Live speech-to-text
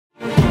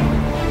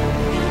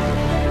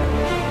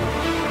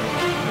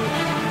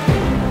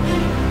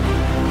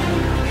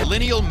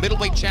lineal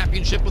middleweight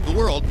championship of the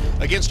world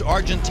against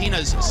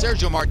Argentina's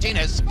Sergio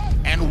Martinez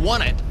and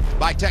won it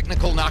by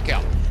technical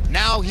knockout.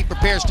 Now he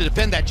prepares to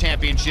defend that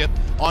championship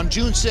on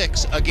June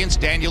 6 against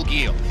Daniel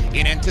Gil.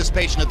 In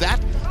anticipation of that,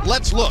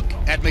 let's look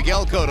at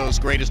Miguel Cotto's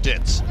greatest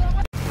hits.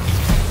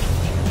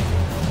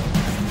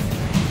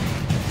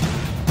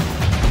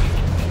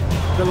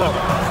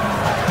 Deliver.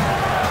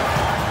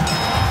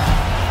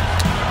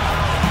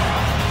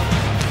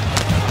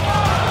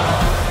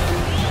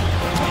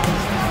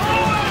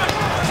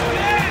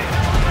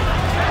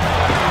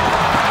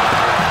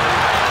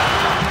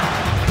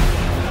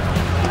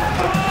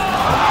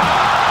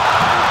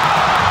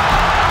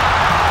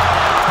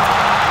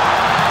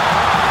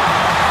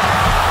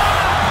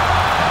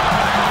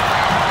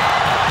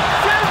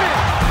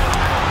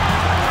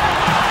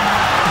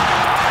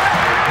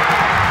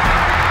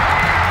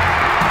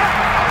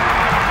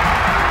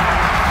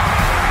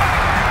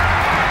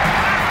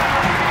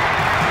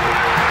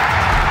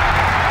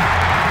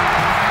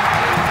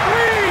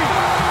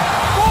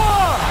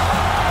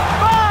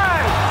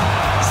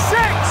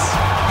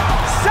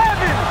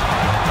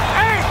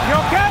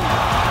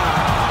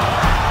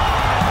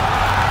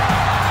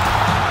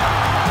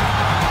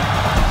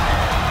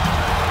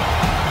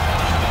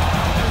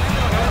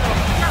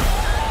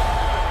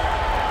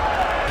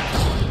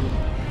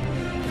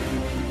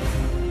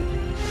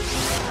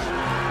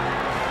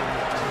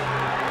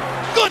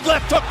 Good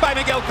left hook by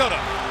Miguel Cotto.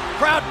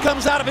 Crowd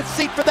comes out of its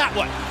seat for that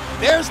one.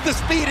 There's the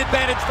speed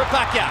advantage for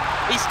Pacquiao.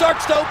 He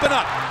starts to open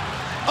up.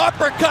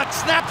 Uppercut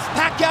snaps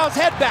Pacquiao's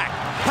head back.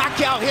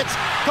 Pacquiao hits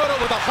Cotto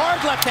with a hard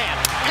left hand.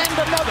 And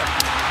another.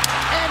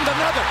 And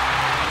another.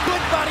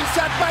 Good body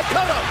shot by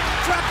Cotto.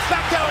 Traps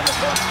Pacquiao in the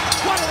corner.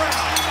 One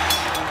round.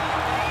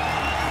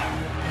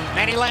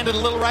 And he landed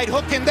a little right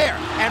hook in there.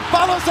 And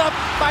follows up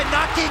by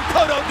knocking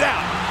Cotto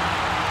down.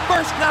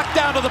 First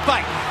knockdown of the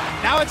fight.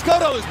 Now it's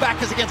Cotto whose back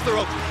is against the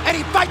ropes, and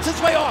he fights his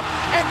way off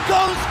and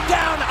goes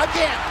down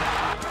again.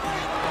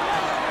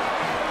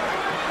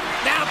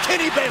 Now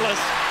Kenny Bayless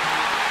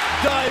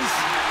does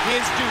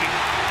his duty.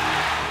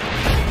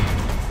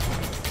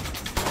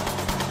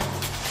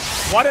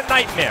 What a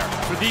nightmare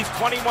for these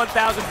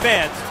 21,000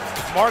 fans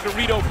if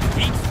Margarito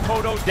beats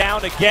Cotto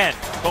down again.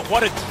 But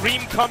what a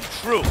dream come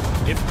true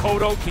if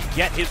Cotto can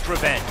get his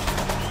revenge.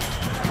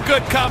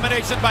 Good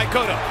combination by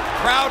Cotto.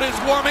 Crowd is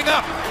warming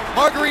up.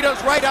 Margarito's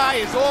right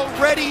eye is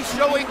already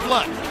showing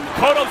blood.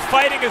 Cotto's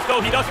fighting as though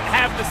he doesn't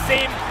have the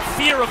same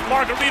fear of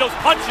Margarito's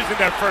punches in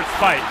their first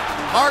fight.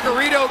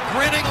 Margarito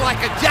grinning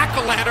like a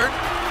jack-o'-lantern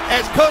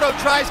as Cotto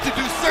tries to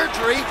do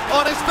surgery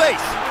on his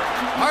face.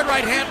 Hard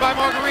right hand by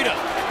Margarito.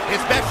 His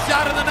best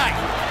shot of the night.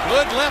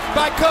 Good left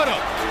by Cotto.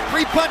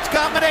 Three-punch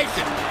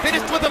combination.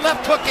 Finished with a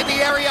left hook in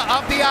the area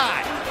of the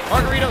eye.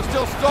 Margarito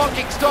still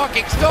stalking.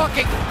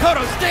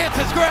 Cotto stands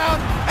his ground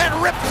and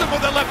rips him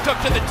with a left hook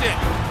to the chin.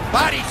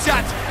 Body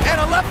shots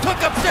and a left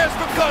hook upstairs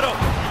from Cotto.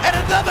 And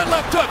another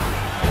left hook.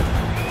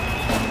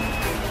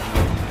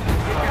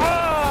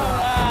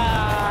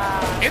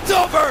 It's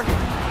over.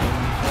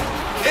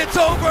 It's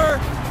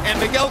over. And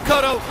Miguel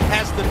Cotto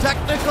has the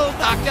technical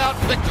knockout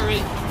victory,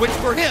 which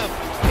for him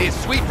is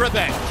sweet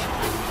revenge.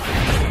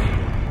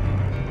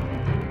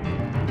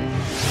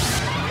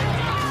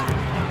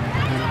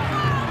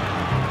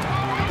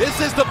 This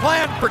is the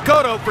plan for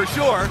Cotto for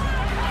sure.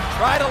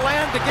 Try to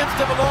land against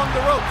him along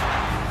the rope.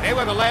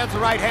 Mayweather lands the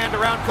right hand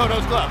around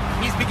Cotto's glove.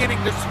 He's beginning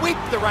to sweep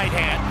the right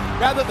hand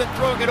rather than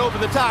throwing it over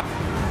the top.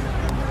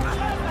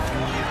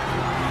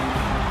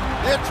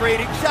 They're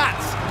trading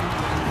shots.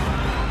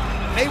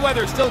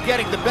 Mayweather's still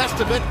getting the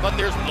best of it, but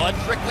there's blood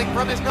trickling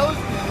from his nose.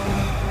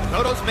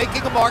 Cotto's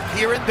making a mark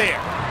here and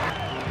there.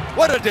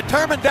 What a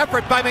determined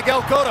effort by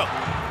Miguel Cotto.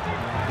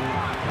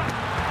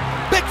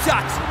 Big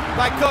shots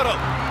by Cotto.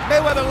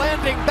 Mayweather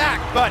landing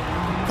back, but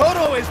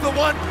Cotto is the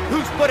one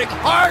who's putting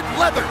hard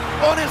leather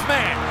on his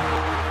man.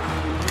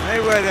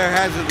 Mayweather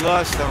hasn't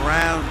lost a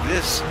round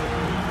this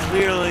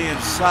clearly and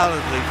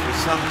solidly for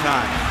some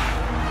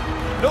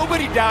time.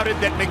 Nobody doubted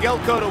that Miguel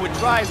Cotto would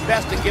try his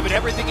best and give it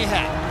everything he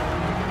had.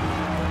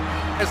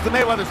 As the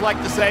Mayweathers like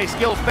to say,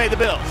 skills pay the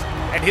bills,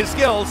 and his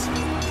skills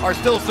are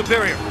still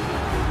superior.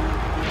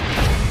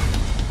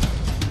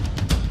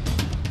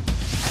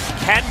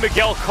 Can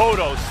Miguel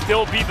Cotto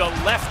still be the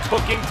left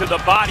hooking to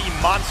the body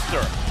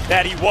monster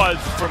that he was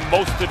for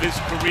most of his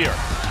career?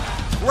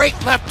 Great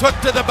left hook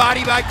to the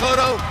body by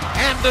Cotto,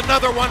 and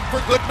another one for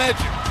good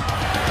measure.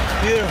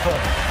 Beautiful.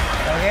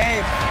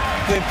 Okay,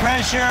 good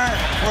pressure,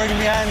 working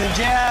behind the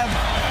jab,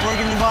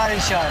 working the body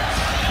shots.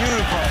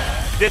 Beautiful.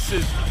 This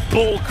is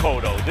bull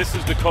Cotto. This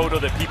is the Cotto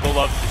that people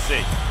love to see.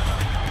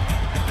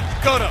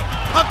 Cotto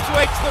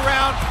punctuates the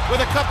round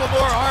with a couple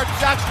more hard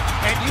shots,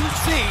 and you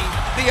see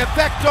the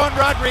effect on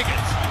Rodriguez.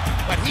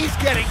 But he's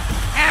getting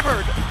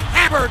hammered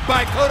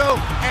by Cotto,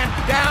 and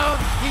down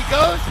he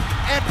goes,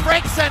 and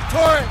Frank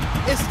Santorin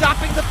is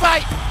stopping the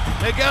fight.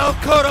 Miguel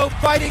Cotto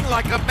fighting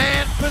like a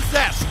man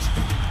possessed,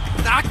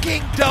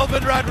 knocking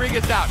Delvin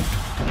Rodriguez out.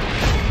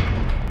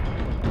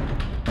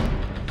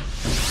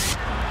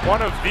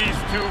 One of these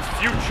two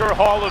future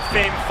Hall of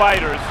Fame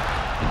fighters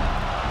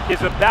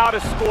is about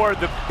to score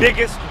the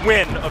biggest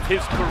win of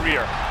his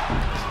career.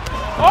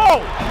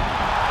 Oh!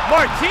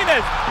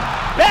 Martinez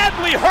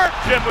badly hurt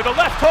Jim with a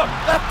left hook.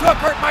 Left hook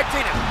hurt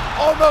Martinez.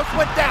 Almost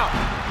went down.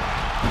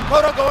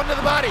 Cotto going to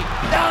the body.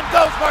 Down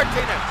goes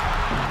Martinez.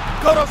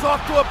 Cotto's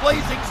off to a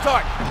blazing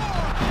start.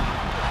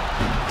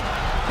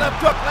 Left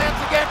hook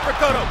lands again for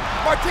Cotto.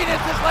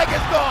 Martinez, his leg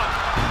is gone.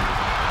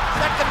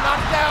 Second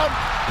knockdown.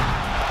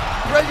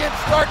 Brilliant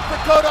start for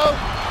Cotto.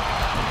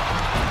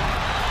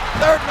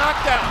 Third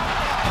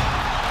knockdown.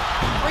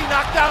 3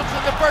 knockdowns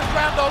in the first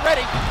round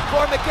already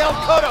for Miguel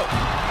Cotto.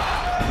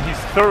 He's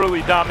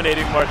thoroughly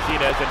dominating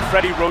Martinez, and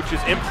Freddie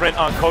Roach's imprint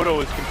on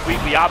Cotto is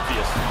completely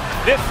obvious.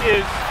 This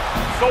is,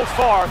 so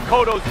far,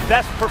 Cotto's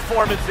best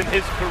performance in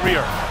his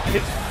career.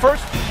 His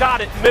first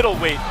shot at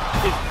middleweight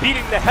is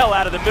beating the hell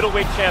out of the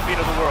middleweight champion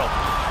of the world.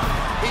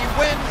 He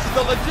wins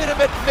the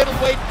legitimate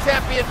middleweight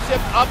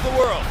championship of the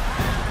world.